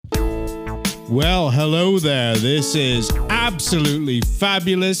Well, hello there. This is absolutely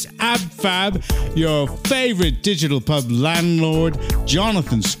fabulous AbFab, your favorite digital pub landlord,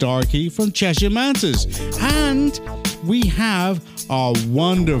 Jonathan Starkey from Cheshire Mantis. And we have our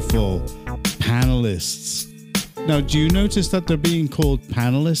wonderful panelists. Now, do you notice that they're being called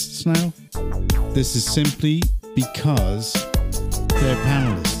panelists now? This is simply because they're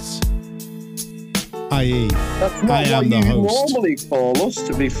panelists. I.e., that's not I am what the you host. normally call us,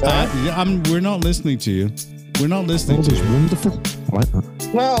 to be fair. We're not listening to you. We're not listening to you. Wonderful. I like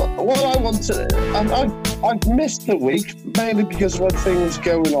that. Well, what I want to... I've missed the week, mainly because of things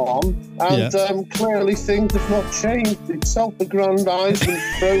going on, and clearly things have not changed. The self-aggrandizement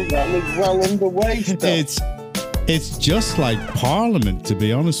program is well underway still. It's just like Parliament, to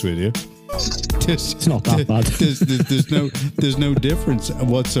be honest with you. It's not that bad. There's no difference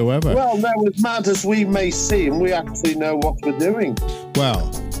whatsoever. Well, no, as mad as we may seem, we actually know what we're doing. Well,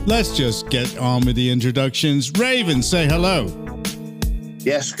 let's just get on with the introductions. Raven, say hello.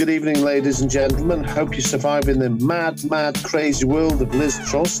 Yes, good evening, ladies and gentlemen. Hope you're surviving the mad, crazy world of Liz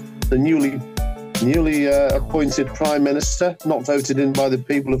Truss, the newly appointed Prime Minister, not voted in by the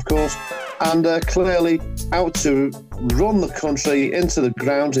people, of course, and clearly out to run the country into the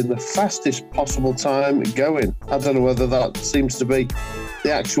ground in the fastest possible time going. I don't know whether that seems to be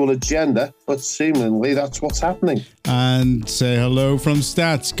the actual agenda, but seemingly that's what's happening. And say hello from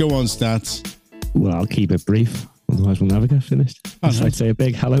Stats. Go on, Stats. Well, I'll keep it brief, otherwise we'll never get finished. I'd say a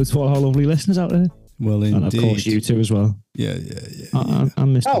big hello to all our lovely listeners out there. Well, indeed. And of course you two as well. Yeah. I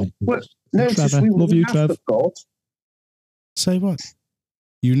missed you. Notice we love you, Trev. Say what?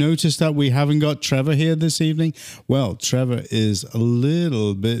 You noticed that we haven't got Trevor here this evening? Well, Trevor is a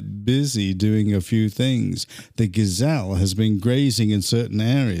little bit busy doing a few things. The gazelle has been grazing in certain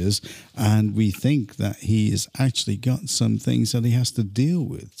areas, and we think that he has actually got some things that he has to deal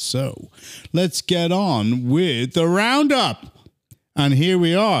with. So let's get on with the roundup. And here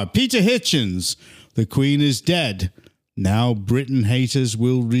we are. Peter Hitchens, the Queen is dead. Now Britain haters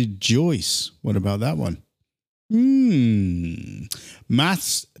will rejoice. What about that one?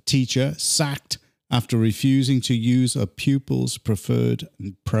 Maths teacher sacked after refusing to use a pupil's preferred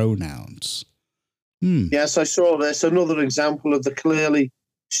pronouns. Yes, I saw this. Another example of the clearly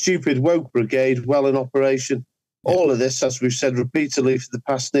stupid woke brigade well in operation. All of this, as we've said repeatedly for the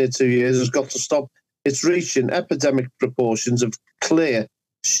past near 2 years, has got to stop. It's reaching epidemic proportions of clear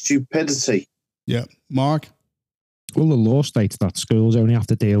stupidity. Yeah. Mark? Well, the law states that schools only have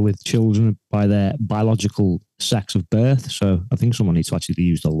to deal with children by their biological sex of birth. So I think someone needs to actually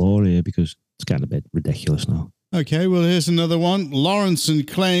use the law here because it's getting a bit ridiculous now. Okay, well, here's another one. Lawrenson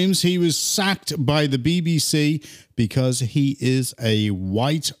claims he was sacked by the BBC because he is a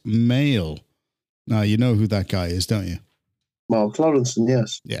white male. Now, you know who that guy is, don't you? Mark Lawrenson,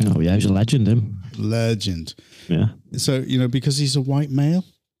 yes. Yeah. Oh, yeah, he's a legend, him. Legend. Yeah. So, because he's a white male?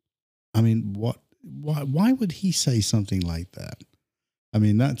 I mean, why would he say something like that? I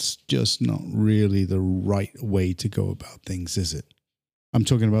mean, that's just not really the right way to go about things, is it? I'm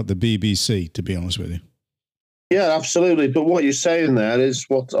talking about the BBC, to be honest with you. Yeah, absolutely. But what you're saying there is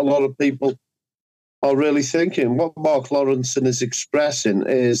what a lot of people are really thinking. What Mark Lawrenson is expressing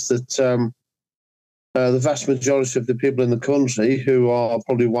is that the vast majority of the people in the country who are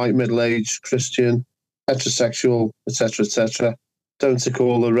probably white, middle-aged, Christian, heterosexual, etc., don't tick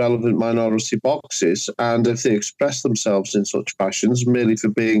all the relevant minority boxes, and if they express themselves in such fashions merely for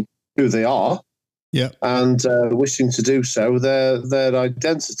being who they are, and wishing to do so, their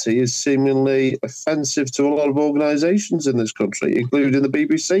identity is seemingly offensive to a lot of organisations in this country, including the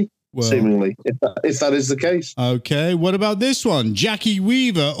BBC. Well, seemingly, if that is the case. Okay, what about this one? Jackie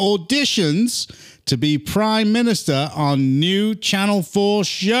Weaver auditions to be Prime Minister on new Channel 4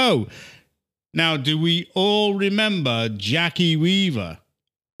 show. Now, do we all remember Jackie Weaver?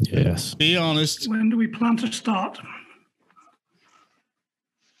 Yes. Be honest. When do we plan to start?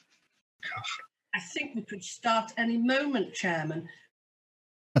 I think we could start any moment, Chairman.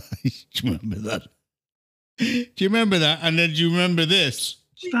 Do you remember that? Do you remember that? And then do you remember this?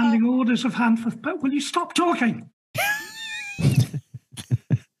 Standing orders of Hanforth. But will you stop talking?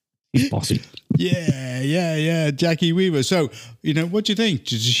 He's bossy. Yeah. Jackie Weaver. So, what do you think?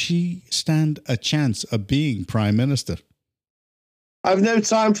 Does she stand a chance of being Prime Minister? I've no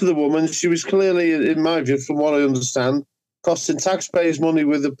time for the woman. She was clearly, in my view, from what I understand, costing taxpayers' money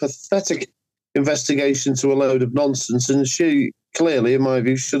with a pathetic investigation to a load of nonsense. And she clearly, in my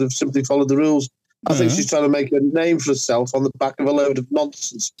view, should have simply followed the rules. I think she's trying to make a name for herself on the back of a load of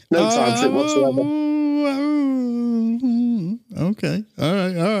nonsense. No time for it whatsoever. Okay. All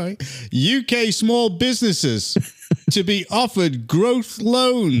right. UK small businesses to be offered growth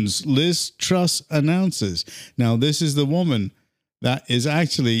loans, Liz Truss announces. Now, this is the woman that is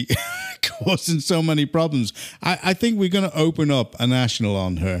actually causing so many problems. I think we're going to open up a national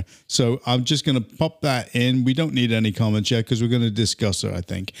on her. So I'm just going to pop that in. We don't need any comments yet because we're going to discuss her, I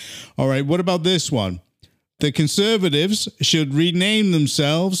think. All right. What about this one? The Conservatives should rename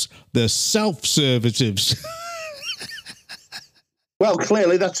themselves the Self-Servatives. Well,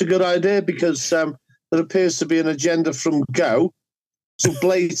 clearly that's a good idea because there appears to be an agenda from Go, so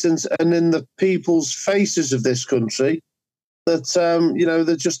blatant and in the people's faces of this country that,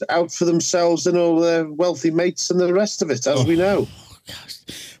 they're just out for themselves and all their wealthy mates and the rest of it, as we know.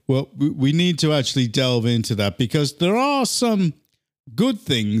 Gosh. Well, we need to actually delve into that because there are some good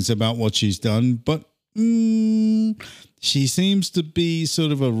things about what she's done, but she seems to be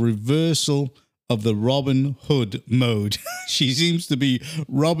sort of a reversal of the Robin Hood mode. She seems to be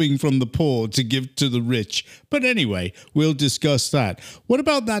robbing from the poor to give to the rich. But anyway, we'll discuss that. What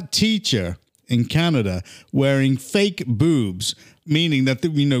about that teacher in Canada wearing fake boobs, meaning that,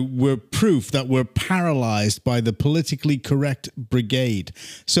 we're proof that we're paralyzed by the politically correct brigade?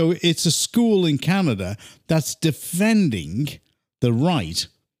 So it's a school in Canada that's defending the right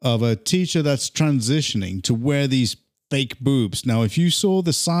of a teacher that's transitioning to wear these fake boobs. Now, if you saw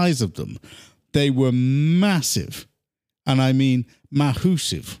the size of them, they were massive. And I mean,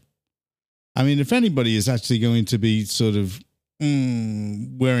 mahusive. I mean, if anybody is actually going to be sort of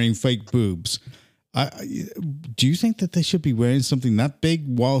wearing fake boobs, do you think that they should be wearing something that big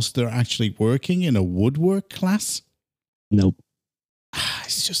whilst they're actually working in a woodwork class? Nope.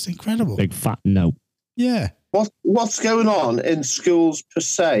 It's just incredible. Big fat no. Yeah. What's going on in schools per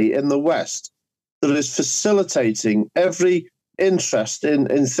se in the West that is facilitating every interest in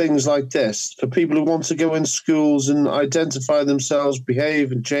things like this for people who want to go in schools and identify themselves,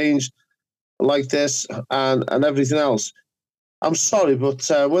 behave and change like this and everything else? I'm sorry, but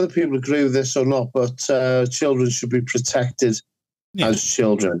whether people agree with this or not, but children should be protected as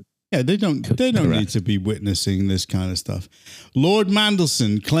children. Yeah, they don't need to be witnessing this kind of stuff. Lord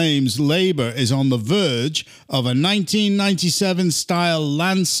Mandelson claims Labour is on the verge of a 1997-style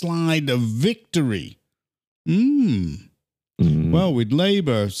landslide of victory. Well, with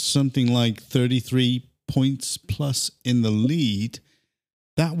Labour something like 33 points plus in the lead,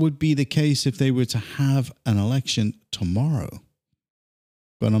 that would be the case if they were to have an election tomorrow.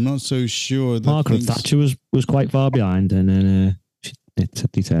 But I'm not so sure that Margaret Thatcher was quite far behind, and then they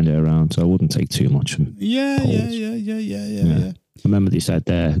turned it around, so I wouldn't take too much. Yeah. I remember they said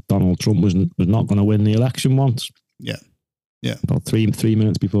Donald Trump was not going to win the election once. Yeah. About three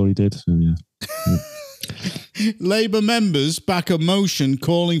minutes before he did. So Labour members back a motion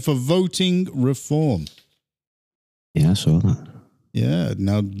calling for voting reform. Yeah, I saw that. Yeah,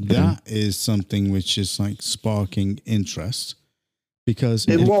 now that is something which is like sparking interest. Because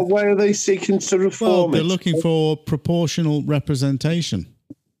in what way are they seeking to reform? Well, they're looking for proportional representation.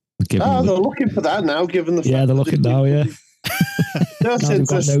 They're looking for that now, given the fact they're looking now, yeah. That's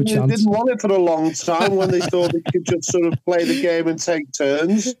interesting. They didn't want it for a long time when they thought they could just sort of play the game and take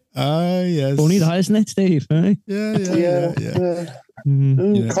turns. Yes. Funny that, isn't it, Steve? Right? Yeah.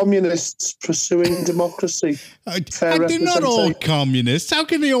 Communists pursuing democracy. They're not all communists. How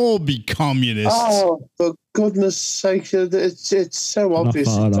can they all be communists? Oh, for goodness sake! It's so obvious.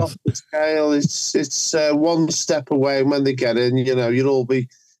 It's off the scale. It's one step away, and when they get in, you'll all be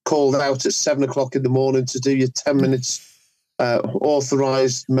called out at 7 o'clock in the morning to do your 10 minutes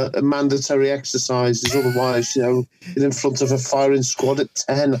authorised mandatory exercises. Otherwise, you're in front of a firing squad at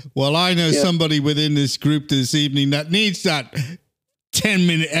 10. Well, I know somebody within this group this evening that needs that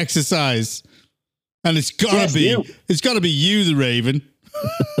 10-minute exercise, and it's got to be you, the Raven.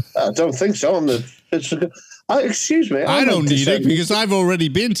 I don't think so. Excuse me. I don't need it because I've already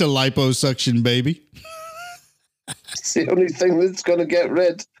been to liposuction, baby. It's the only thing that's going to get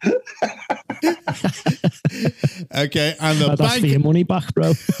rid. Okay, and that's for your money back,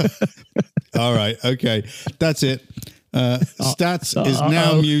 bro. All right, okay, that's it. Stats is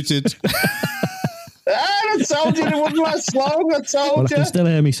now muted. I told you it wouldn't last long. I told you. I can still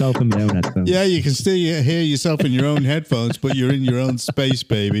hear myself in my own headphones. Yeah, you can still hear yourself in your own headphones, but you're in your own space,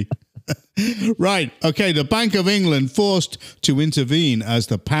 baby. Right. Okay. The Bank of England forced to intervene as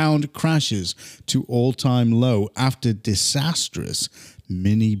the pound crashes to all-time low after disastrous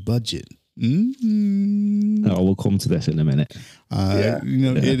mini budget. We'll come to this in a minute.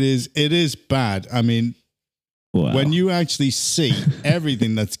 It is bad. I mean, when you actually see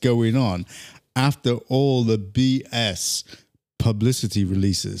everything that's going on after all the BS publicity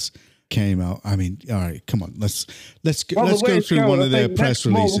releases, came out. I mean, all right, come on, let's Well, go the way it's through going, one I of their think press next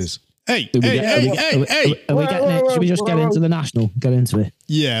month- releases. Hey, Are we hey, getting it? Should we just get into the national? Get into it.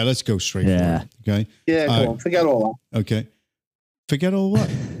 Yeah, let's go straight Yeah. for it. Okay. Yeah, come on, forget all Okay. Forget all what?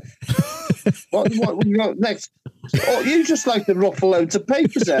 that. What we got next? Oh, you just like to ruffle loads of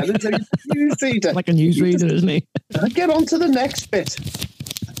papers there. There's a newsreader. Like a newsreader, isn't he? Get on to the next bit.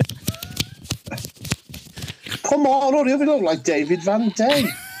 Come on, or you look like David Van Day.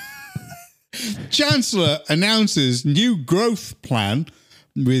 Chancellor announces new growth plan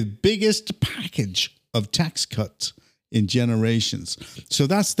with biggest package of tax cuts in generations. So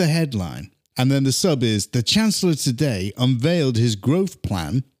that's the headline. And then the sub is, the Chancellor today unveiled his growth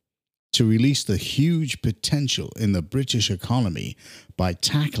plan to release the huge potential in the British economy by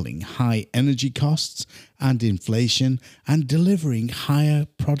tackling high energy costs and inflation and delivering higher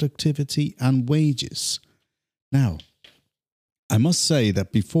productivity and wages. Now, I must say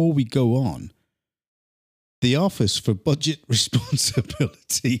that before we go on, the Office for Budget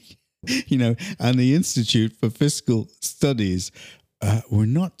Responsibility, and the Institute for Fiscal Studies were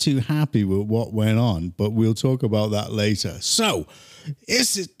not too happy with what went on, but we'll talk about that later. So,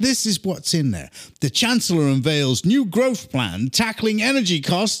 this is what's in there. The Chancellor unveils new growth plan tackling energy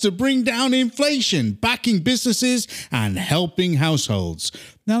costs to bring down inflation, backing businesses and helping households.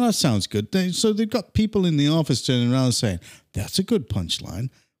 Now, that sounds good. So they've got people in the office turning around saying, that's a good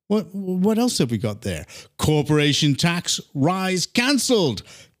punchline. What else have we got there? Corporation tax rise cancelled,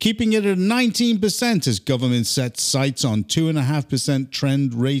 keeping it at 19% as government sets sights on 2.5%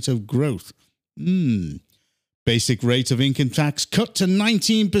 trend rate of growth. Basic rate of income tax cut to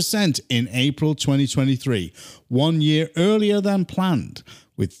 19% in April 2023, 1 year earlier than planned,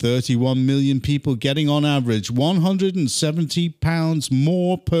 with 31 million people getting on average £170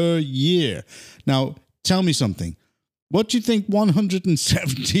 more per year. Now, tell me something. What do you think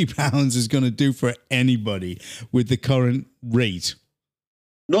 £170 is going to do for anybody with the current rate?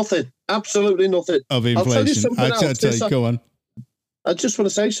 Nothing. Absolutely nothing. Of inflation. I'll tell you something else. Go on. I just want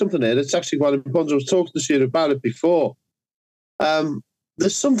to say something here. It's actually quite important. I was talking to you about it before.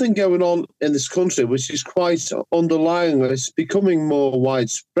 There's something going on in this country which is quite underlying. It's becoming more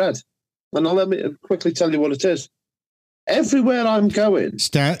widespread. And let me quickly tell you what it is. Everywhere I'm going.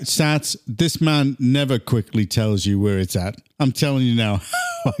 Stats, this man never quickly tells you where it's at. I'm telling you now.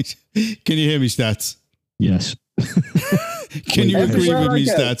 Can you hear me, Stats? Yes. Can you agree with me,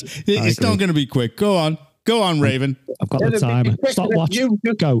 Stats? It's not going to be quick. Go on, Raven. I've got the timer. Stopwatch.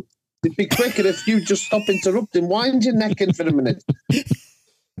 Go. It'd be quicker if you just stop interrupting. Wind your neck in for a minute.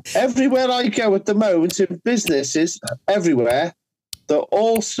 Everywhere I go at the moment in businesses, everywhere, they're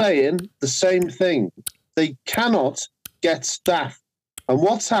all saying the same thing. They cannot get staff. And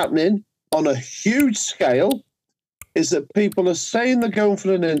what's happening on a huge scale is that people are saying they're going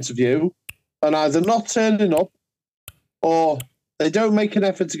for an interview and either not turning up or they don't make an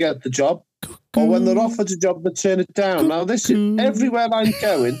effort to get the job, or when they're offered a job, they turn it down. Now, this is everywhere I'm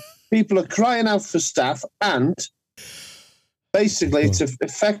going. People are crying out for staff, and basically it's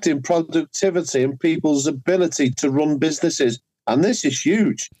affecting productivity and people's ability to run businesses. And this is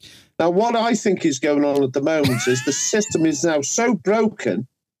huge. Now, what I think is going on at the moment is the system is now so broken,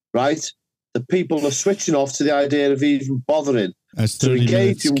 right, that people are switching off to the idea of even bothering to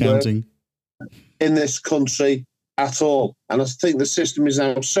engage in work in this country at all. And I think the system is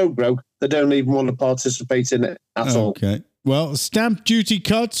now so broke they don't even want to participate in it at all. Okay. Well, stamp duty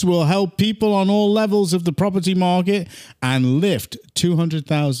cuts will help people on all levels of the property market and lift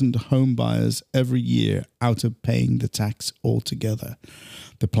 200,000 home buyers every year out of paying the tax altogether.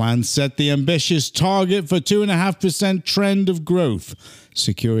 The plan set the ambitious target for 2.5% trend of growth,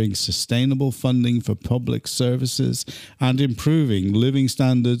 securing sustainable funding for public services and improving living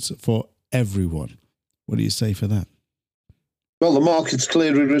standards for everyone. What do you say for that? Well, the market's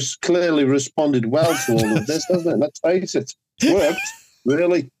clearly responded well to all of this, hasn't it? Let's face it. It's worked,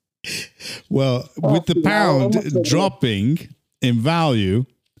 really. Well, with the pound dropping in value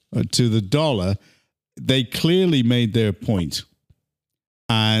to the dollar, they clearly made their point.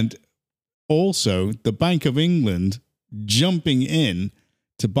 And also, the Bank of England jumping in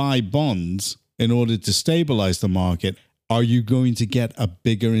to buy bonds in order to stabilize the market. Are you going to get a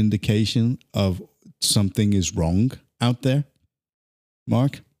bigger indication of something is wrong out there?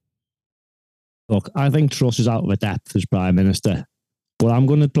 Mark? Look, I think Truss is out of a depth as Prime Minister, but I'm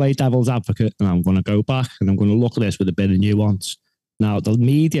going to play devil's advocate and I'm going to go back and I'm going to look at this with a bit of nuance. Now, the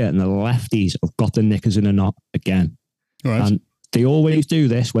media and the lefties have got the knickers in a knot again. Right. And they always do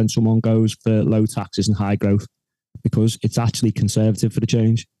this when someone goes for low taxes and high growth because it's actually conservative for the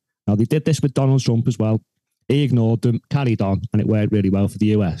change. Now, they did this with Donald Trump as well. He ignored them, carried on, and it worked really well for the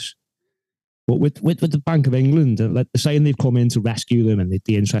US. But with the Bank of England, they're saying they've come in to rescue them and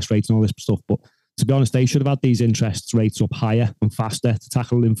the interest rates and all this stuff. But to be honest, they should have had these interest rates up higher and faster to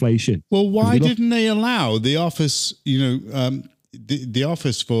tackle inflation. Well, why didn't they allow the office, the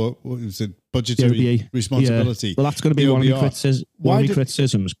office for, what was it, budgetary responsibility? Yeah. Well, that's going to be one of the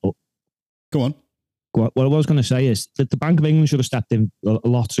criticisms. But go on. What I was going to say is that the Bank of England should have stepped in a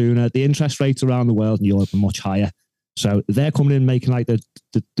lot sooner. The interest rates around the world and Europe are much higher. So they're coming in making like the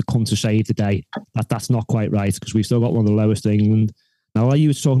come to save the day. That's not quite right, because we've still got one of the lowest in England. Now, like you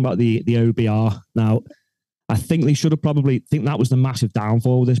were talking about the OBR. Now, I think they should have that was the massive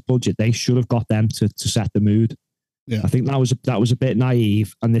downfall with this budget. They should have got them to set the mood. Yeah. I think that was a bit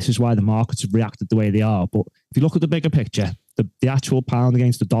naive, and this is why the markets have reacted the way they are. But if you look at the bigger picture, the actual pound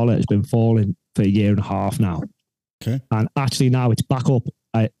against the dollar has been falling for a year and a half now. Okay. And actually now it's back up.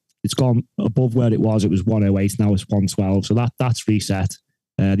 It's gone above where it was. It was 108. Now it's 112. So that's reset.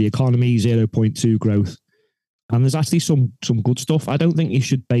 The economy 0.2 growth. And there's actually some good stuff. I don't think you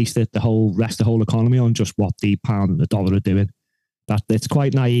should base the whole economy on just what the pound and the dollar are doing. It's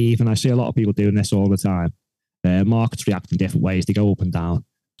quite naive, and I see a lot of people doing this all the time. Markets react in different ways. They go up and down.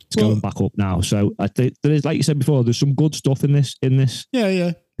 It's going back up now. So there is, like you said before, there's some good stuff in this.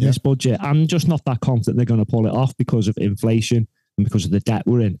 This budget. I'm just not that confident they're going to pull it off because of inflation and because of the debt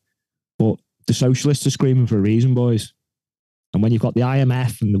we're in. But the socialists are screaming for a reason, boys. And when you've got the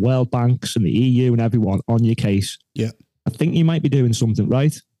IMF and the World Banks and the EU and everyone on your case, I think you might be doing something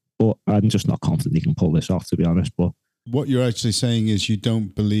right. But I'm just not confident they can pull this off, to be honest. But what you're actually saying is you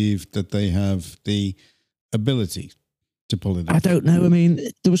don't believe that they have the ability to pull it off. I don't know. I mean,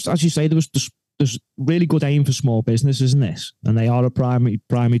 there was, as you say, there's really good aim for small businesses in this, and they are a primary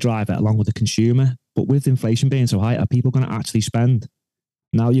driver along with the consumer. But with inflation being so high, are people going to actually spend?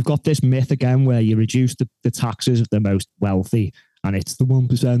 Now, you've got this myth again where you reduce the taxes of the most wealthy, and it's the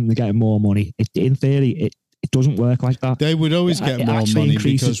 1%, they're getting more money. In theory, it doesn't work like that. They would always get more money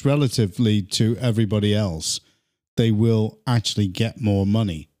because relatively to everybody else, they will actually get more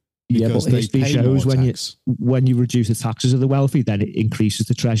money. Yeah, but history shows when you reduce the taxes of the wealthy, then it increases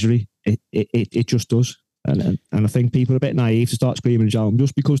the treasury. It just does. And I think people are a bit naive to start screaming and shouting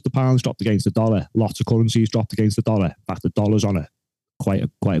just because the pound's dropped against the dollar. Lots of currencies dropped against the dollar. In fact, the dollar's on quite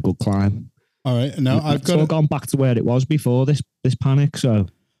a good climb. All right, now I've gone back to where it was before this panic. So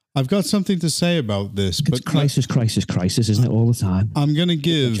I've got something to say about this. It's crisis, isn't it, all the time? I'm going to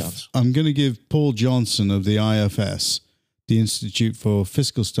give Paul Johnson of the IFS, the Institute for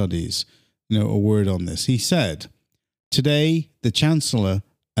Fiscal Studies, a word on this. He said, today the Chancellor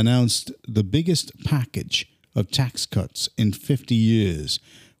announced the biggest package of tax cuts in 50 years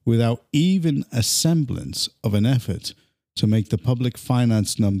without even a semblance of an effort to make the public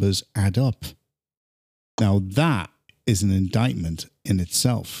finance numbers add up. Now that is an indictment in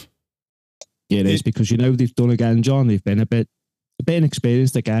itself. Yeah, it is, because they've done again, John. They've been a bit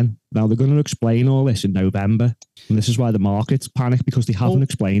inexperienced again. Now they're going to explain all this in November, and this is why the markets panic, because they haven't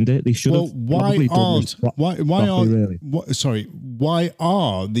explained it. They should have. Why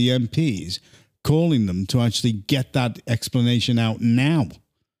are the MPs calling them to actually get that explanation out now?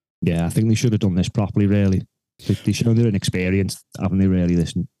 Yeah, I think they should have done this properly. Really, they show they're inexperienced, haven't they? Really,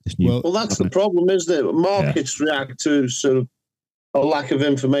 this new. Well, that's the problem, isn't it? Markets react to sort of a lack of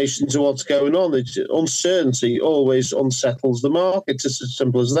information to what's going on. Uncertainty always unsettles the markets. It's as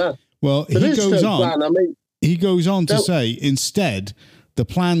simple as that. Well, he goes on to say, instead, the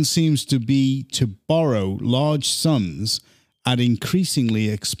plan seems to be to borrow large sums at increasingly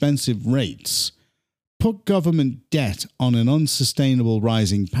expensive rates, put government debt on an unsustainable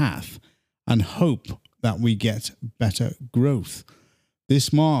rising path, and hope that we get better growth.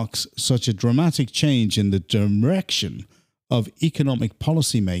 This marks such a dramatic change in the direction of economic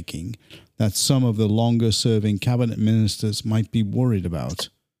policy making that some of the longer-serving cabinet ministers might be worried about.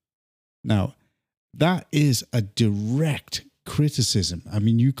 Now, that is a direct criticism. I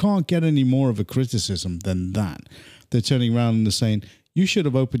mean, you can't get any more of a criticism than that. They're turning around and they're saying, you should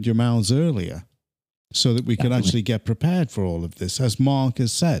have opened your mouths earlier so that we could actually get prepared for all of this, as Mark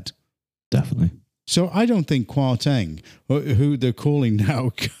has said. Definitely. So I don't think Kwarteng, who they're calling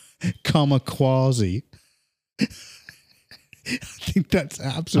now Kamikaze, I think that's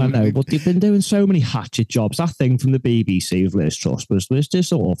absolutely... I know, but they've been doing so many hatchet jobs. That thing from the BBC with Liz Truss was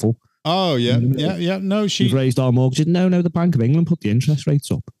just awful. Oh, yeah. No, We've raised our mortgages. No, the Bank of England put the interest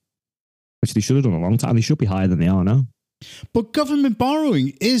rates up, which they should have done a long time. They should be higher than they are now. But government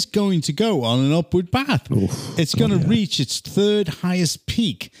borrowing is going to go on an upward path. It's going to reach its third highest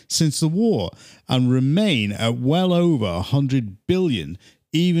peak since the war and remain at well over 100 billion,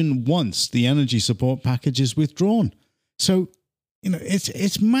 even once the energy support package is withdrawn. So,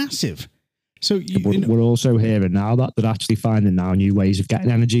 it's massive. So we're also hearing now that they're actually finding now new ways of getting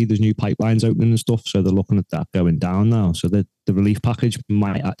energy. There's new pipelines opening and stuff, so they're looking at that going down now. So the relief package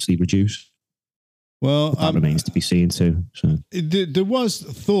might actually reduce. Well, that remains to be seen too. So there was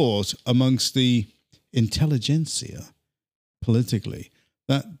thought amongst the intelligentsia politically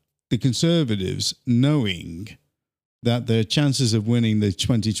that the Conservatives, knowing that their chances of winning the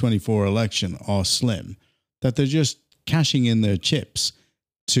 2024 election are slim, that they're just cashing in their chips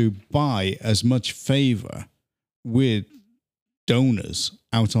to buy as much favor with donors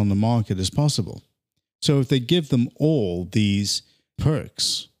out on the market as possible. So if they give them all these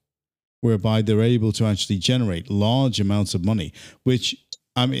perks, whereby they're able to actually generate large amounts of money, which,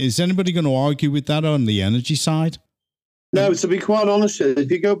 is anybody going to argue with that on the energy side? No, to be quite honest, if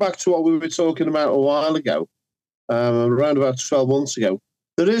you go back to what we were talking about a while ago, around about 12 months ago,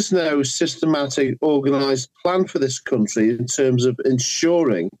 there is no systematic, organised plan for this country in terms of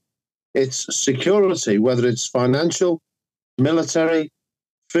ensuring its security, whether it's financial, military,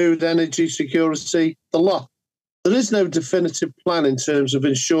 food, energy security, the lot. There is no definitive plan in terms of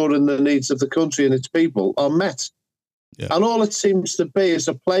ensuring the needs of the country and its people are met. Yeah. And all it seems to be is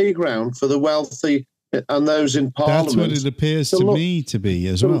a playground for the wealthy and those in Parliament. That's what it appears to me to be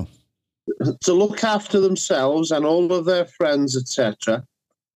as well. To look after themselves and all of their friends, etc.,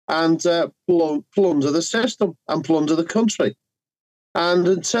 and plunder the system and plunder the country. And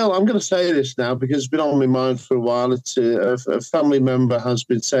until, I'm going to say this now because it's been on my mind for a while, it's a family member has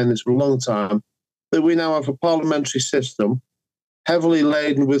been saying this for a long time, that we now have a parliamentary system heavily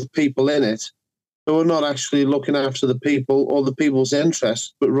laden with people in it who are not actually looking after the people or the people's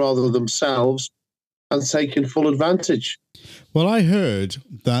interests, but rather themselves and taking full advantage. Well, I heard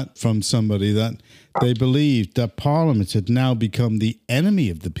that from somebody that they believed that Parliament had now become the enemy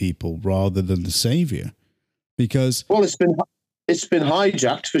of the people rather than the saviour. Because it's been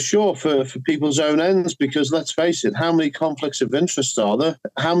hijacked for sure for people's own ends, because let's face it, how many conflicts of interest are there?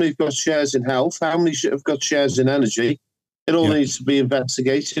 How many have got shares in health? How many have got shares in energy? It all needs to be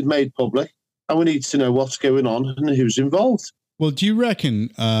investigated, made public, and we need to know what's going on and who's involved. Well, do you reckon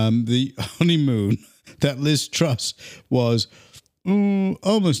the honeymoon that Liz Truss was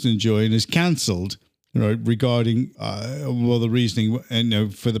almost enjoying is cancelled, regarding the reasoning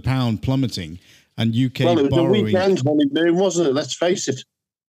for the pound plummeting and UK well, it was borrowing? The weekend honeymoon, wasn't it? Let's face it.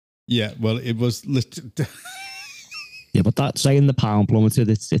 Yeah, well, it was. Yeah, but that saying the pound plummeted,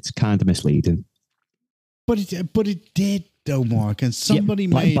 it's kind of misleading. But it did, though, Mark, and somebody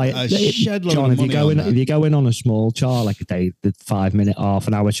made a shed load John, of money on that. If you go in on a small chart, like the 5 minute, half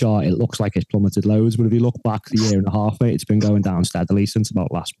an hour chart, it looks like it's plummeted loads. But if you look back the year and a half, mate, it's been going down steadily since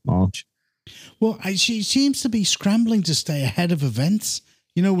about last March. Well, she seems to be scrambling to stay ahead of events.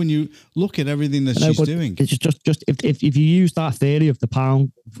 When you look at everything that she's doing. It's just if you use that theory of the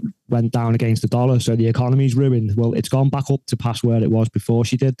pound went down against the dollar, so the economy's ruined, well, it's gone back up to past where it was before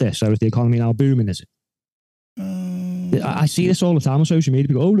she did this. So is the economy now booming, is it? I see this all the time on social media.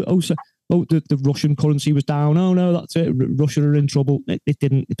 People go, the Russian currency was down. Oh no, that's it. Russia are in trouble.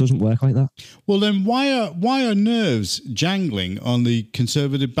 It doesn't work like that. Well, then why are nerves jangling on the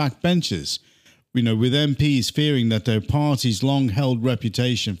Conservative backbenches? With MPs fearing that their party's long-held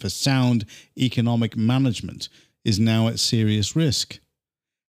reputation for sound economic management is now at serious risk.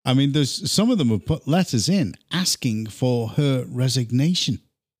 I mean, some of them have put letters in asking for her resignation.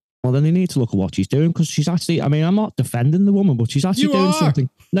 Well, then they need to look at what she's doing, because she's actually, I'm not defending the woman, but she's actually doing something.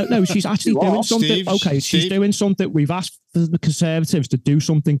 No, she's actually doing something. She's doing something. We've asked for the Conservatives to do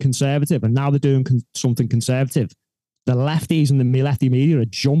something conservative, and now they're doing something conservative. The lefties and the lefty media are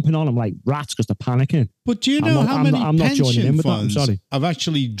jumping on them like rats because they're panicking. But do you know how many pension funds have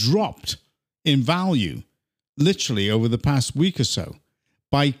actually dropped in value, literally over the past week or so,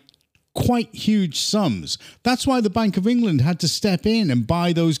 by quite huge sums? That's why the Bank of England had to step in and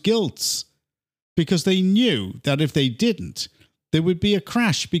buy those gilts, because they knew that if they didn't, there would be a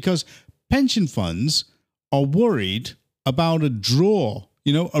crash, because pension funds are worried about a draw,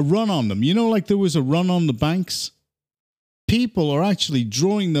 a run on them. Like there was a run on the banks. People are actually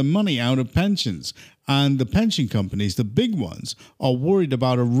drawing the money out of pensions, and the pension companies, the big ones, are worried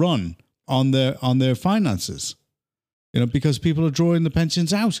about a run on their finances. Because people are drawing the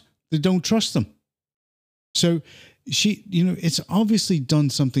pensions out. They don't trust them. So she, it's obviously done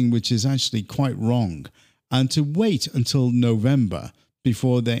something which is actually quite wrong. And to wait until November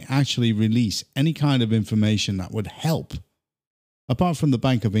before they actually release any kind of information that would help, apart from the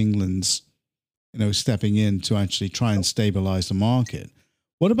Bank of England's stepping in to actually try and stabilize the market.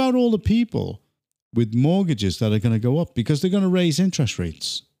 What about all the people with mortgages that are going to go up because they're going to raise interest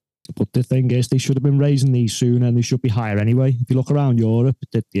rates? But the thing is, they should have been raising these sooner and they should be higher anyway. If you look around Europe,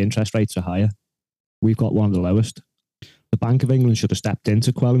 the interest rates are higher. We've got one of the lowest. The Bank of England should have stepped in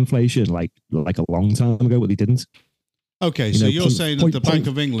to quell inflation like a long time ago, but they didn't. Okay, so you're saying that the Bank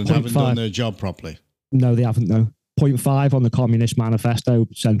of England haven't done their job properly? No, they haven't, no. 0.5 on the Communist Manifesto,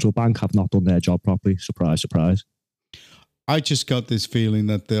 central bank have not done their job properly. Surprise, surprise. I just got this feeling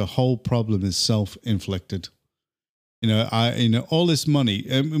that the whole problem is self-inflicted. All this money,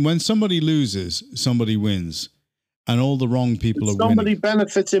 when somebody loses, somebody wins. And all the wrong people are winning. Somebody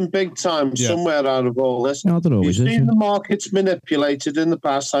benefiting big time somewhere out of all this. No, You've seen the markets manipulated in the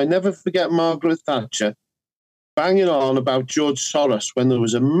past. I never forget Margaret Thatcher banging on about George Soros when there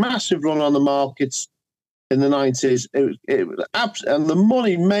was a massive run on the markets in the 90s. And the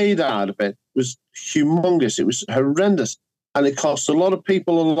money made out of it was humongous. It was horrendous. And it cost a lot of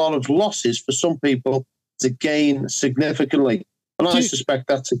people a lot of losses for some people to gain significantly. And I suspect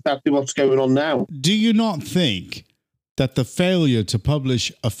that's exactly what's going on now. Do you not think that the failure to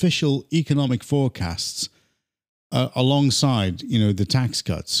publish official economic forecasts alongside, the tax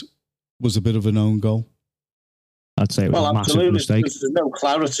cuts was a bit of an own goal? I'd say it was a massive mistake. There's no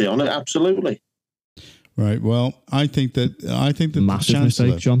clarity on it. Absolutely. Right. Well, I think that massive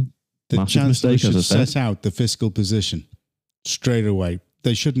mistake, John. The Chancellor should set out the fiscal position straight away.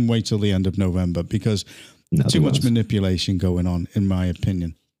 They shouldn't wait till the end of November because too much manipulation going on, in my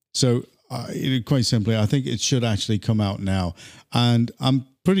opinion. So, quite simply, I think it should actually come out now. And I'm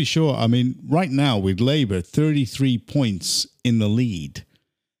pretty sure, right now with Labour, 33 points in the lead.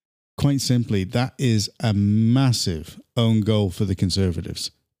 Quite simply, that is a massive own goal for the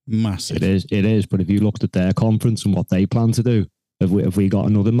Conservatives. Massive. It is. But if you looked at their conference and what they plan to do, have we got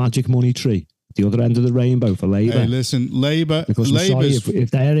another magic money tree at the other end of the rainbow for Labour? Hey, listen, Labour. Because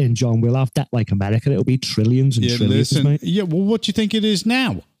if they're in, John, we'll have debt like America. It'll be trillions and trillions, mate. Yeah, well, what do you think it is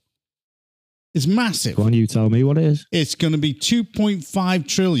now? It's massive. Go on, you tell me what it is. It's going to be 2.5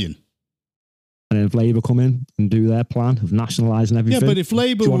 trillion. And if Labour come in and do their plan of nationalising everything. Yeah, but if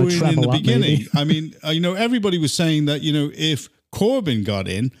Labour were in the beginning, everybody was saying that, if Corbyn got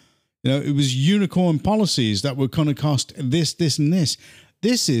in, it was unicorn policies that were going to cost this, and this.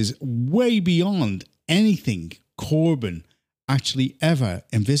 This is way beyond anything Corbyn actually ever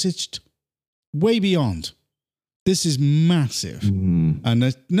envisaged. Way beyond. This is massive. And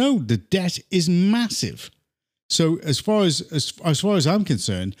the debt is massive. So as far as I'm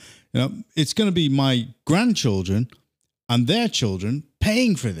concerned, it's going to be my grandchildren and their children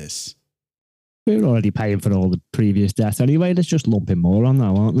paying for this. We're already paying for all the previous debt anyway. Let's just lump in more on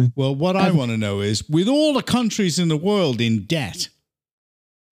now, aren't we? Well, what I want to know is, with all the countries in the world in debt,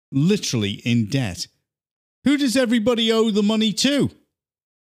 literally in debt, who does everybody owe the money to?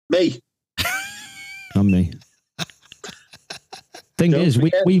 Me. And me. Thing is,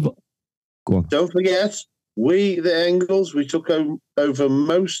 we've... Go on. Don't forget, we, the Engels, we took over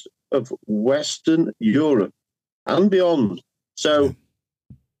most of Western Europe and beyond. So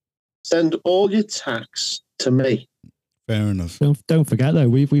send all your tax to me. Fair enough. Don't forget, though,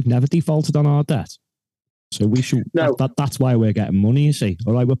 we've never defaulted on our debt. So we should. No. That's why we're getting money, you see.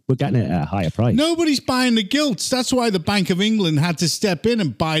 All right, we're getting it at a higher price. Nobody's buying the gilts. That's why the Bank of England had to step in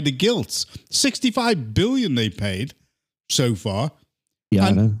and buy the gilts. 65 billion they paid so far. Yeah,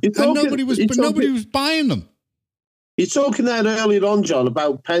 and nobody was buying them. You're talking there earlier on, John,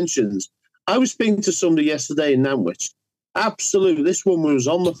 about pensions. I was speaking to somebody yesterday in Nantwich. Absolutely, this woman was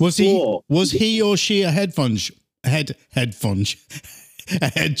on the floor. Was he or she a hedge fund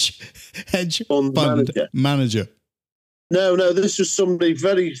manager? No, this was somebody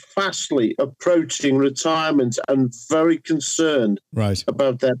very fastly approaching retirement and very concerned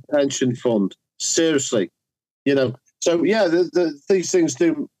about their pension fund. Seriously, So, yeah, these things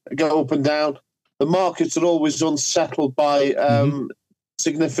do go up and down. The markets are always unsettled by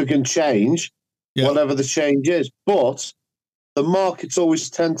significant change, whatever the change is. But the markets always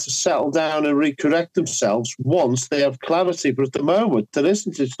tend to settle down and recorrect themselves once they have clarity. But at the moment, there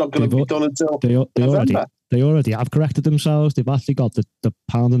isn't. It's not going to be done until November. They already have corrected themselves. They've actually got the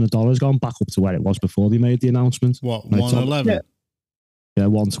pound and the dollar's gone back up to where it was before they made the announcement. What, 111? Yeah,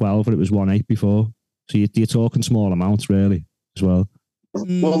 112, but it was 1.8 before. So you're talking small amounts, really, as well.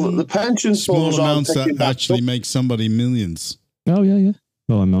 Well, the pension small amounts that actually make somebody millions. Oh, yeah.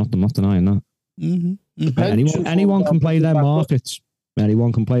 Oh, I'm not denying that. Anyone can play their markets.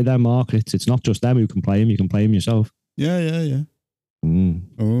 Anyone can play their markets. It's not just them who can play them. You can play them yourself. Yeah.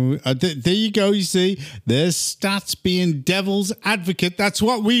 Oh, there you go. You see, there's stats being devil's advocate. That's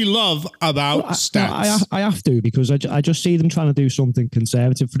what we love about stats. I have to, because I just see them trying to do something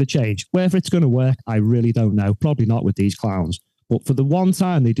conservative for the change. Whether it's going to work, I really don't know. Probably not with these clowns. But for the one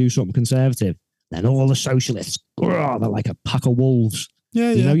time they do something conservative, then all the socialists, they're like a pack of wolves.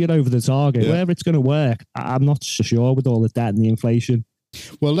 Yeah, You know, you're over the target. Yeah. Whether it's going to work, I'm not so sure with all the debt and the inflation.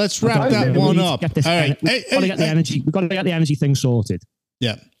 Well, let's wrap that We one need to up. get this- All right. We've got to get the energy. We've got to get the energy thing sorted.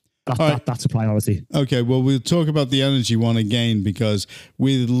 Yeah. That's a priority. Okay, well, we'll talk about the energy one again, because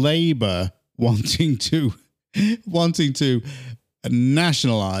with Labour wanting to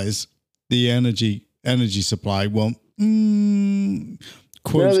nationalize the energy supply, well,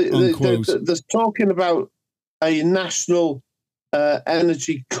 quote unquote. There's talking about a national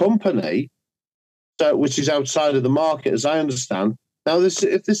energy company, which is outside of the market, as I understand. Now,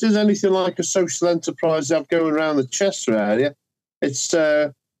 if this is anything like a social enterprise they have going around the Chester area, it's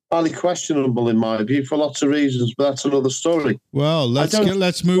highly questionable in my view for lots of reasons, but that's another story. Well,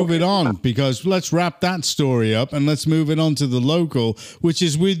 let's move it on, because let's wrap that story up and let's move it on to the local, which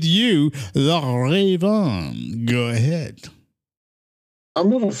is with you, the Raven. Go ahead. I'm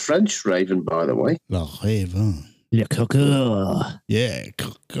not a French Raven, by the way. The Raven. Le coco. Yeah,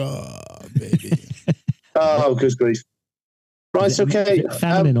 caca, baby. Oh, good grief. Right, okay.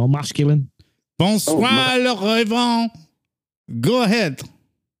 Feminine or masculine? Bonsoir, le Raven. Go ahead.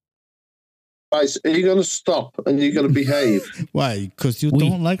 Right, are you going to stop and you're going to behave? Why? Because you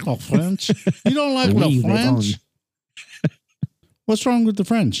don't like the French? You don't like the French? What's wrong with the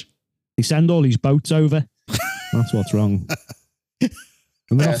French? They send all these boats over. That's what's wrong.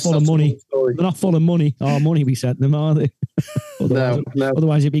 And they're not full of money. They're not full of money. Our money we sent them, are they? No.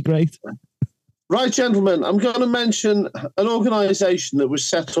 Otherwise, it'd be great. Right, gentlemen, I'm going to mention an organisation that was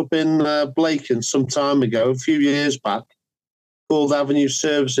set up in Blaken some time ago, a few years back, called Avenue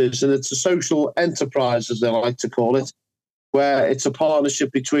Services, and it's a social enterprise, as they like to call it, where it's a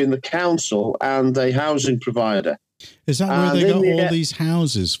partnership between the council and a housing provider. Is that where they got all these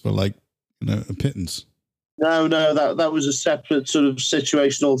houses for, like, a pittance? No, that was a separate sort of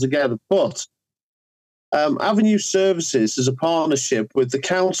situation altogether. But Avenue Services is a partnership with the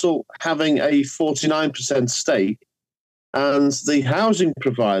council having a 49% stake and the housing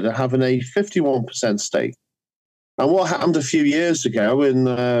provider having a 51% stake. And what happened a few years ago in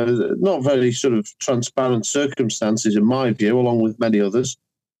not very sort of transparent circumstances, in my view, along with many others,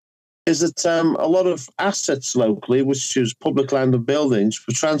 is that a lot of assets locally, which is public land and buildings,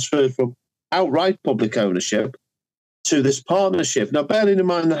 were transferred from outright public ownership to this partnership. Now, bearing in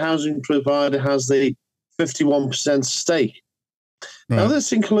mind the housing provider has the 51% stake. Right. Now,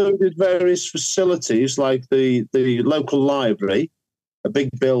 this included various facilities like the local library, a big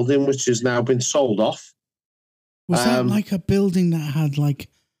building which has now been sold off. Was that like a building that had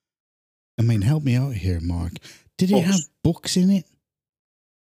help me out here, Mark. Did it have books in it?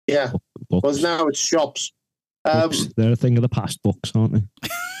 Yeah. Books. Well, now it's shops. Books. They're a thing of the past, books, aren't they?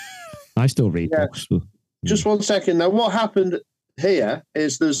 I still read books. But, Just 1 second. Now, what happened here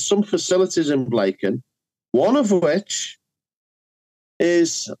is there's some facilities in Blaken, one of which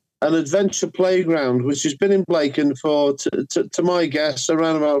is an adventure playground, which has been in Blaken for, to my guess,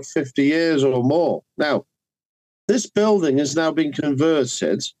 around about 50 years or more. Now, this building has now been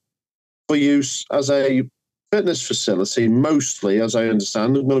converted for use as a fitness facility, mostly, as I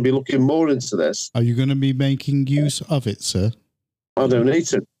understand. I'm going to be looking more into this. Are you going to be making use of it, sir? I don't need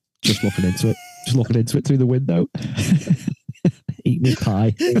to. Just looking into it. Just looking into it through the window. Eating his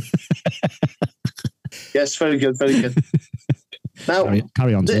pie. Yes, very good, very good. Now,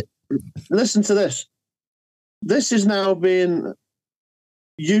 carry on. Listen to this. This is now being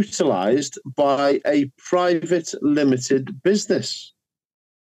utilised by a private limited business.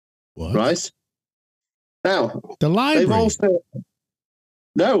 What? Right? Now, the library. They've also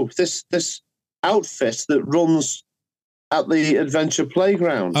this outfit that runs at the adventure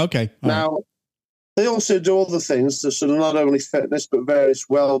playground. Okay. Now, they also do other things, sort of not only fitness, but various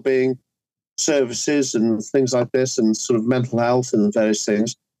well-being services and things like this, and sort of mental health and various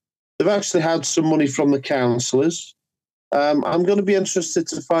things. They've actually had some money from the councillors. I'm going to be interested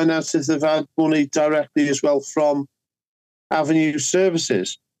to find out if they've had money directly as well from Avenue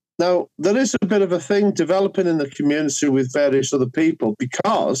Services. Now, there is a bit of a thing developing in the community with various other people,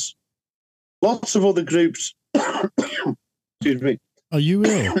 because lots of other groups, excuse me. Are you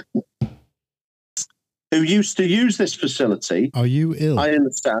ill? Who used to use this facility. Are you ill? I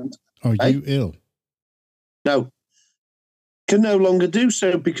understand. Are you ill? No. Can no longer do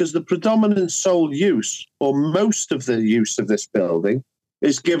so because the predominant sole use, or most of the use of this building,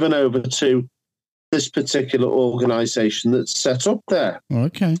 is given over to this particular organisation that's set up there.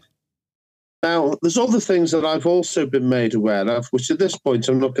 Okay. Now, there's other things that I've also been made aware of, which at this point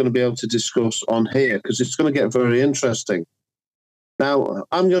I'm not going to be able to discuss on here because it's going to get very interesting. Now,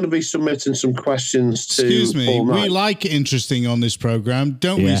 I'm going to be submitting some questions to Excuse me, Paul we Knight. like interesting on this program,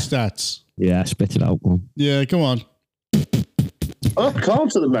 don't we, Yeah. Stats? Yeah, spit it out. One. Yeah, come on. I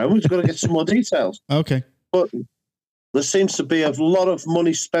can't at the moment. We've got to get some more details. Okay. But there seems to be a lot of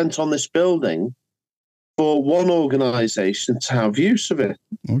money spent on this building for one organisation to have use of it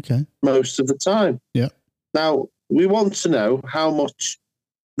Okay. most of the time. Yeah. Now, we want to know how much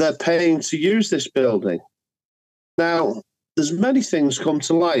they're paying to use this building. Now, there's many things come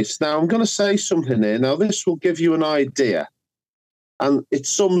to light. Now, I'm going to say something here. Now, this will give you an idea. And it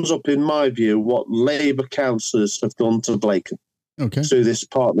sums up, in my view, what Labour councillors have done to Blacon Okay. through this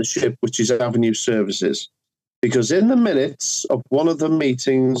partnership, which is Avenue Services. Because in the minutes of one of the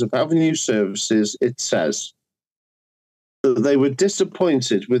meetings of Avenue Services, it says that they were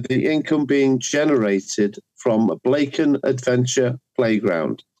disappointed with the income being generated from a Blacon Adventure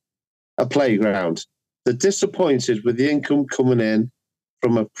Playground. A playground. They're disappointed with the income coming in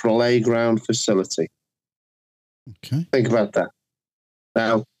from a playground facility. Okay. Think about that.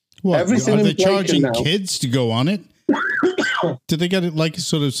 Now, What? everything Are they in Blacon charging now- kids to go on it? Did they get it like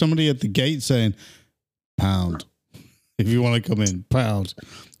sort of somebody at the gate saying, £1 if you want to come in, £1.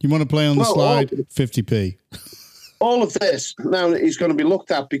 You want to play on the Well, slide, 50p. all of this now is going to be looked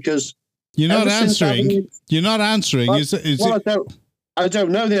at because You're not ever since answering. Avenue- You're not answering. Well, Is well, it? I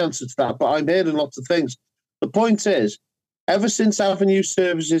don't know the answer to that, but I'm hearing lots of things. The point is, ever since Avenue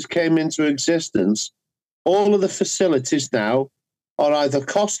Services came into existence, all of the facilities now are either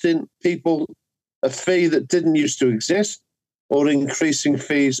costing people a fee that didn't used to exist or increasing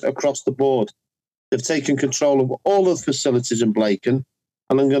fees across the board. They've taken control of all of the facilities in Blacon,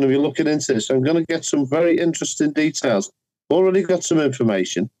 and I'm going to be looking into this. I'm going to get some very interesting details. Already got some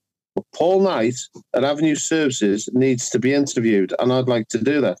information. But Paul Knight at Avenue Services needs to be interviewed, and I'd like to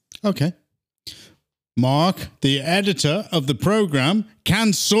do that. Okay. Mark, the editor of the program,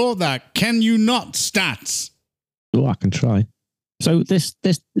 can sort that. Can you not, Stats? Oh, I can try. So this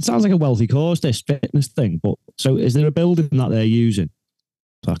it sounds like a wealthy cause, this fitness thing. But so is there a building that they're using?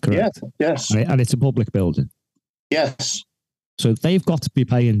 Is that correct? Yes, And it's a public building. yes. So they've got to be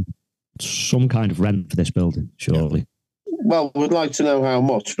paying some kind of rent for this building, surely. Well, we'd like to know how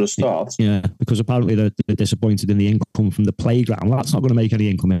much for a start. Yeah, because apparently they're disappointed in the income from the playground. Well, that's not going to make any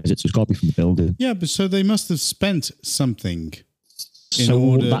income, is it? So it's got to be from the building. Yeah, but so they must have spent something.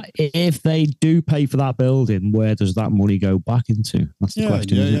 So if they do pay for that building, where does that money go back into? That's the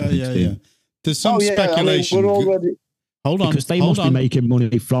question. isn't it? Yeah. There's some speculation. I mean, we're already. Hold on. Because they hold must on. be making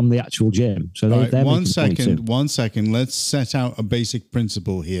money from the actual gym. So All right, they're one making money too. second. 1 second. Let's set out a basic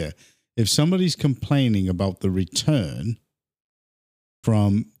principle here. If somebody's complaining about the return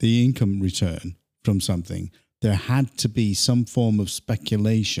from the income return from something, there had to be some form of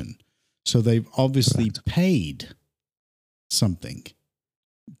speculation. So they've obviously paid something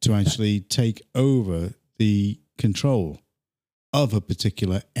to actually take over the control of a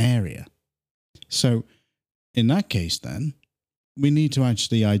particular area. So in that case, then, we need to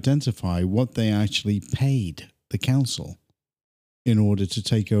actually identify what they actually paid the council in order to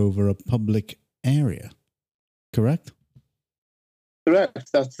take over a public area. Correct?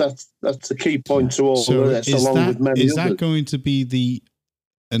 Correct. That's the key point to all So of this, is along with many that others. going to be the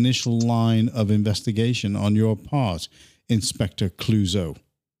initial line of investigation on your part, Inspector Clouseau?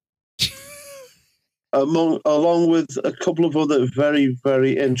 Along with a couple of other very,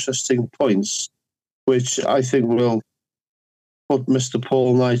 very interesting points, which I think will put Mr.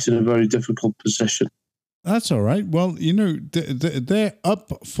 Paul Knight in a very difficult position. That's all right. Well, you know, they're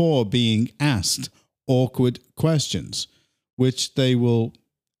up for being asked awkward questions, which they will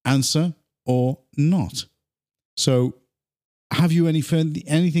answer or not. So have you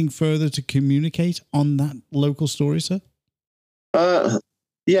anything further to communicate on that local story, sir?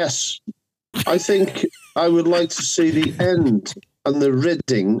 Yes. I think I would like to see the end and the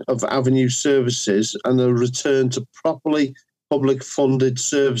ridding of Avenue Services and a return to properly public funded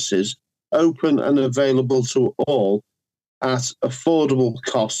services, open and available to all at affordable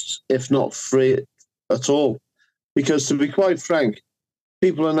costs, if not free at all. Because to be quite frank,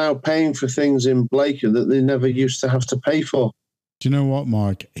 people are now paying for things in Blacon that they never used to have to pay for. Do you know what,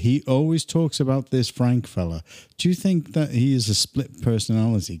 Mark? He always talks about this Frank fella. Do you think that he is a split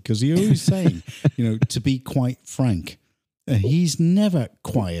personality? Because he always saying, you know, to be quite frank. He's never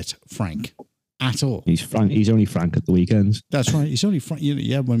quiet frank at all. He's frank. He's only frank at the weekends. That's right. He's only frank.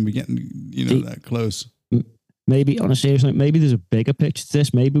 Yeah, when we're getting, that close. Maybe, on a serious note, maybe there's a bigger picture to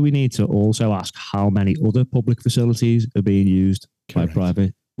this. Maybe we need to also ask how many other public facilities are being used by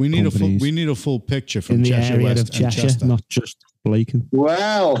private We need companies a full picture from in the Cheshire area West of Cheshire, and Chester. not just Blacon.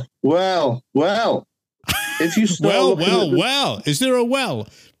 Well. If you start well. Is there a well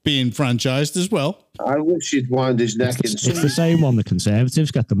being franchised as well? I wish he'd wind his neck in. It's the same one the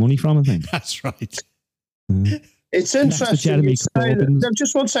Conservatives get the money from, I think. That's right. It's interesting. You say that. No,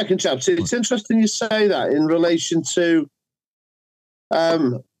 just 1 second, chaps. It's interesting you say that in relation to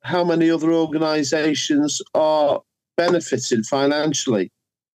how many other organisations are benefited financially.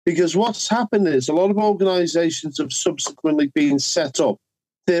 Because what's happened is a lot of organisations have subsequently been set up,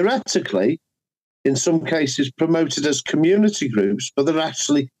 theoretically, in some cases promoted as community groups, but they're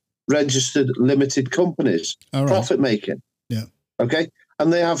actually registered limited companies, profit making. Yeah. Okay.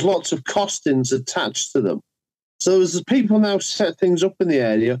 And they have lots of costings attached to them. So as the people now set things up in the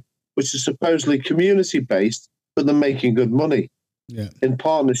area, which is supposedly community based, but they're making good money in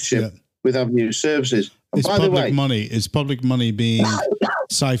partnership with Avenue Services. And it's public money being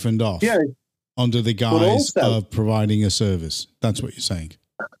siphoned off under the guise of providing a service. That's what you're saying.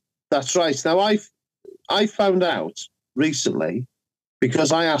 That's right. Now, I found out recently,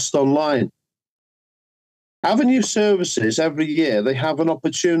 because I asked online, Avenue Services, every year, they have an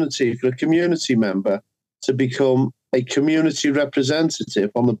opportunity for a community member to become a community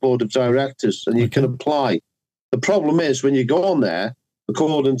representative on the board of directors, and you can apply. The problem is when you go on there,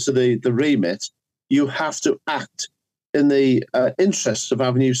 according to the remit, you have to act in the interests of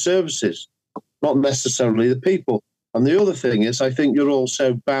Avenue Services, not necessarily the people. And the other thing is, I think you're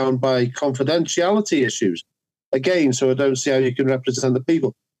also bound by confidentiality issues. Again, so I don't see how you can represent the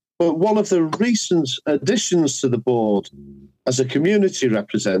people. But one of the recent additions to the board as a community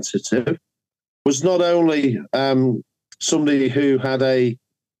representative was not only somebody who had a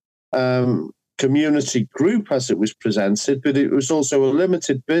community group as it was presented, but it was also a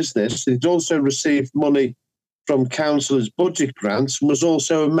limited business. It also received money from councillors' budget grants and was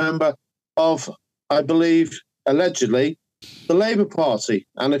also a member of, I believe, allegedly, the Labour Party.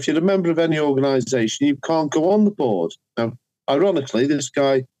 And if you're a member of any organisation, you can't go on the board. Now, ironically, this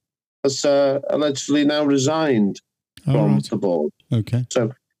guy has allegedly now resigned from the board. Okay.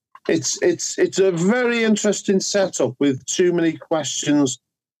 So it's a very interesting setup with too many questions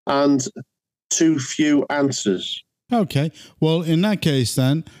and too few answers. Okay. Well, in that case,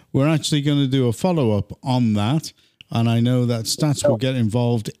 then, we're actually going to do a follow-up on that. And I know that Stats will get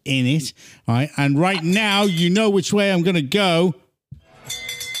involved in it. All right. And right now, you know which way I'm going to go.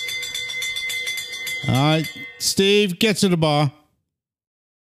 All right. Steve, get to the bar.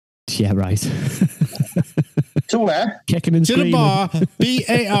 Yeah, right. To where? Kicking and screaming. To the bar.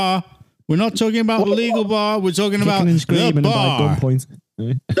 B-A-R. We're not talking about the legal bar. We're talking about the bar.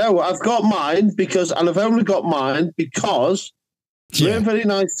 No, I've got mine and I've only got mine because you were very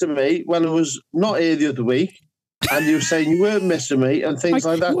nice to me when I was not here the other week. And you were saying you weren't missing me and things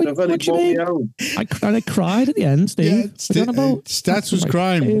like that. And I've only brought me home. I cried at the end, Steve. Yeah, Stats was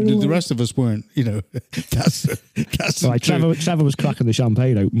crying. The rest of us weren't. You know, that's right. Trevor was cracking the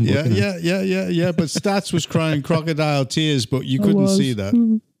champagne open. Yeah, yeah. But Stats was crying crocodile tears, but you couldn't see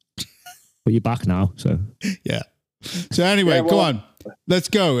that. But you're back now, so yeah. So anyway, go on. Let's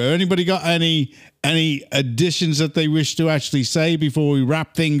go. Anybody got any additions that they wish to actually say before we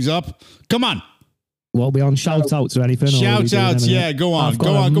wrap things up? Come on. Well, we on shout outs or anything? Shout outs, yeah. Go on.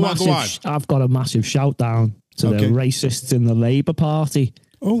 Go on. I've got a massive shout down to the racists in the Labour Party.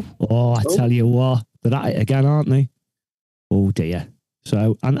 Oh, I tell you what, they're at it again, aren't they? Oh dear.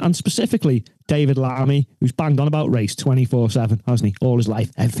 So, and specifically David Lammy, who's banged on about race 24/7, hasn't he? All his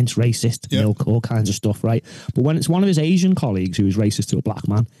life, everything's racist, milk, all kinds of stuff, right? But when it's one of his Asian colleagues who is racist to a black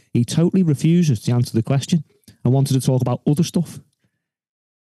man, he totally refuses to answer the question and wanted to talk about other stuff.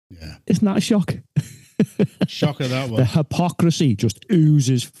 Yeah. Isn't that a shock? Shocker, that one. The hypocrisy just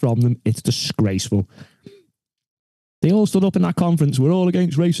oozes from them. It's disgraceful. They all stood up in that conference. We're all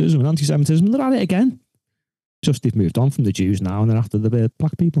against racism and anti-Semitism. They're at it again. Just they've moved on from the Jews now and they're after the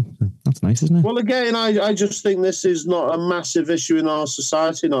black people. That's nice, isn't it? Well, again, I just think this is not a massive issue in our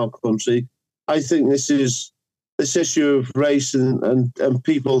society, in our country. I think this issue of race and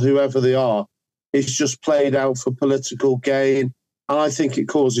people, whoever they are, is just played out for political gain. And I think it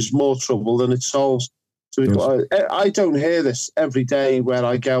causes more trouble than it solves. So I don't hear this every day where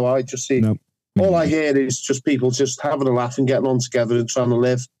I go. I just see all I hear is just people just having a laugh and getting on together and trying to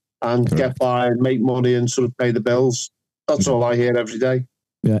live and get by and make money and sort of pay the bills. That's all I hear every day.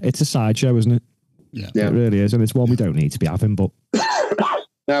 Yeah, it's a sideshow, isn't it? Yeah, it really is, and it's one we don't need to be having. But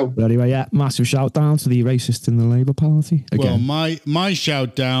no. But anyway, yeah, massive shout down to the racists in the Labour Party. Again. Well, my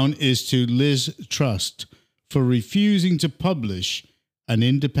shout down is to Liz Truss for refusing to publish an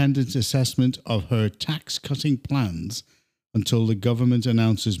independent assessment of her tax-cutting plans until the government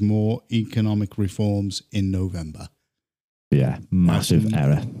announces more economic reforms in November. Yeah, massive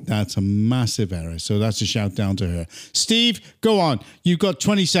error. That's a massive error. So that's a shout down to her. Steve, go on. You've got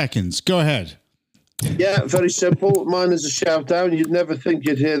 20 seconds. Go ahead. Yeah, very simple. Mine is a shout down. You'd never think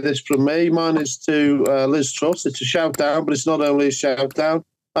you'd hear this from me. Mine is to Liz Truss. It's a shout down, but it's not only a shout down.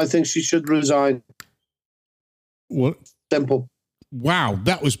 I think she should resign. What? Simple. Wow,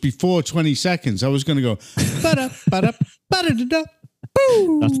 that was before 20 seconds. I was going to go, ba-da, ba-da, ba-da-da-da,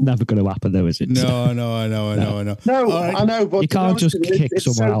 boo. That's never going to happen, though, is it? No, I know. No, Right. I know, but You can't just kick it's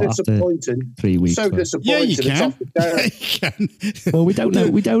someone out after disappointing. 3 weeks. So though. disappointing. Yeah, you It's can. off the chain. Yeah, you can. Well, we don't know.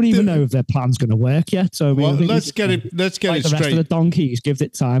 We don't even know if their plan's going to work yet. So I mean, Well, I think let's get it like the rest straight. of the donkeys, give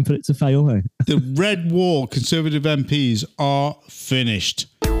it time for it to fail. Eh? The Red Wall Conservative MPs are finished.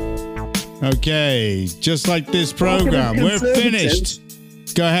 Okay, just like this program, we're finished.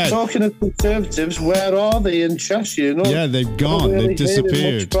 Go ahead. Talking of Conservatives, where are they in Cheshire? You know, Yeah, they've gone. Not really They've hearing much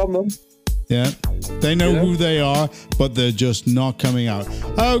disappeared. from them. Yeah, they know Yeah. who they are, but they're just not coming out.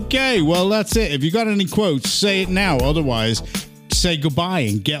 Okay, well, that's it. If you got any quotes, say it now. Otherwise, say goodbye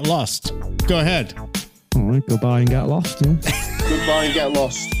and get lost. Go ahead. All right, goodbye and get lost. Yeah. Goodbye and get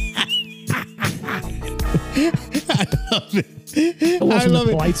lost. I love it. It I wasn't love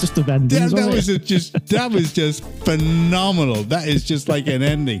the it. politest of endings, That was it? that was just phenomenal. That is just like an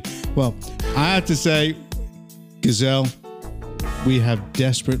ending. Well, I have to say, Gazelle, we have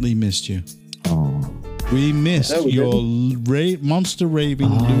desperately missed you. Oh, We missed No, we your monster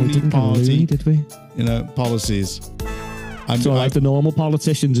raving we loony didn't go party, loony, did we? policies. So like the normal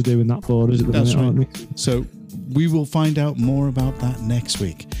politicians are doing that for us at the That's minute, right. aren't we? So we will find out more about that next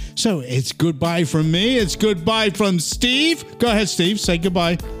week. So it's goodbye from me. It's goodbye from Steve. Go ahead, Steve. Say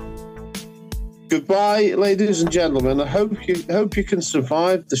goodbye. Goodbye, ladies and gentlemen. I hope you can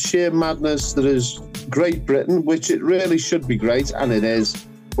survive the sheer madness that is Great Britain, which it really should be great, and it is.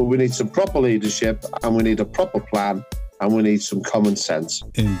 But we need some proper leadership, and we need a proper plan, and we need some common sense.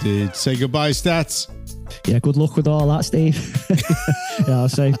 Indeed. Say goodbye, Stats. Yeah, good luck with all that, Steve. Yeah, I'll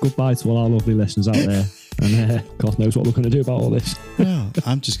say goodbye to all our lovely listeners out there. And God knows what we're going to do about all this. Well,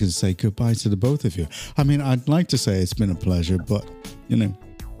 I'm just going to say goodbye to the both of you. I mean, I'd like to say it's been a pleasure, but,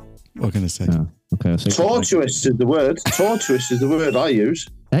 what can I say? Yeah, okay, I'll say goodbye. Tortuous is the word. Tortuous is the word I use.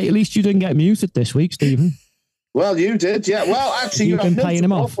 Hey, at least you didn't get muted this week, Stephen. Well, you did, yeah. Well, actually, You've been paying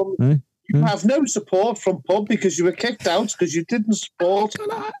him off. You have no support from Pub because you were kicked out because you didn't support.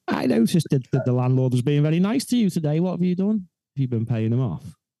 I noticed that the landlord was being very nice to you today. What have you done? Have you been paying him off?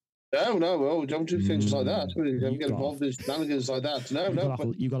 No, well, don't do things like that. We don't get You involved in shenanigans like that. No.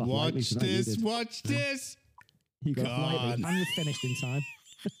 You got off lightly Watch tonight, you this. did. Watch this. You got off God. lightly, and you finished in time.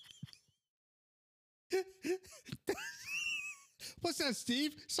 What's that,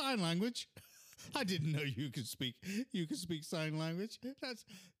 Steve? Sign language. I didn't know you could speak sign language. That's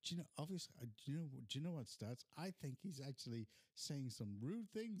obviously. Do you know what, Stats? I think he's actually saying some rude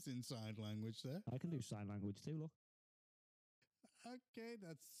things in sign language there. I can do sign language too. Look. Okay,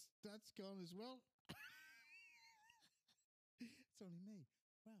 that's gone as well. It's only me.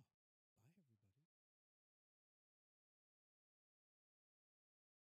 Wow.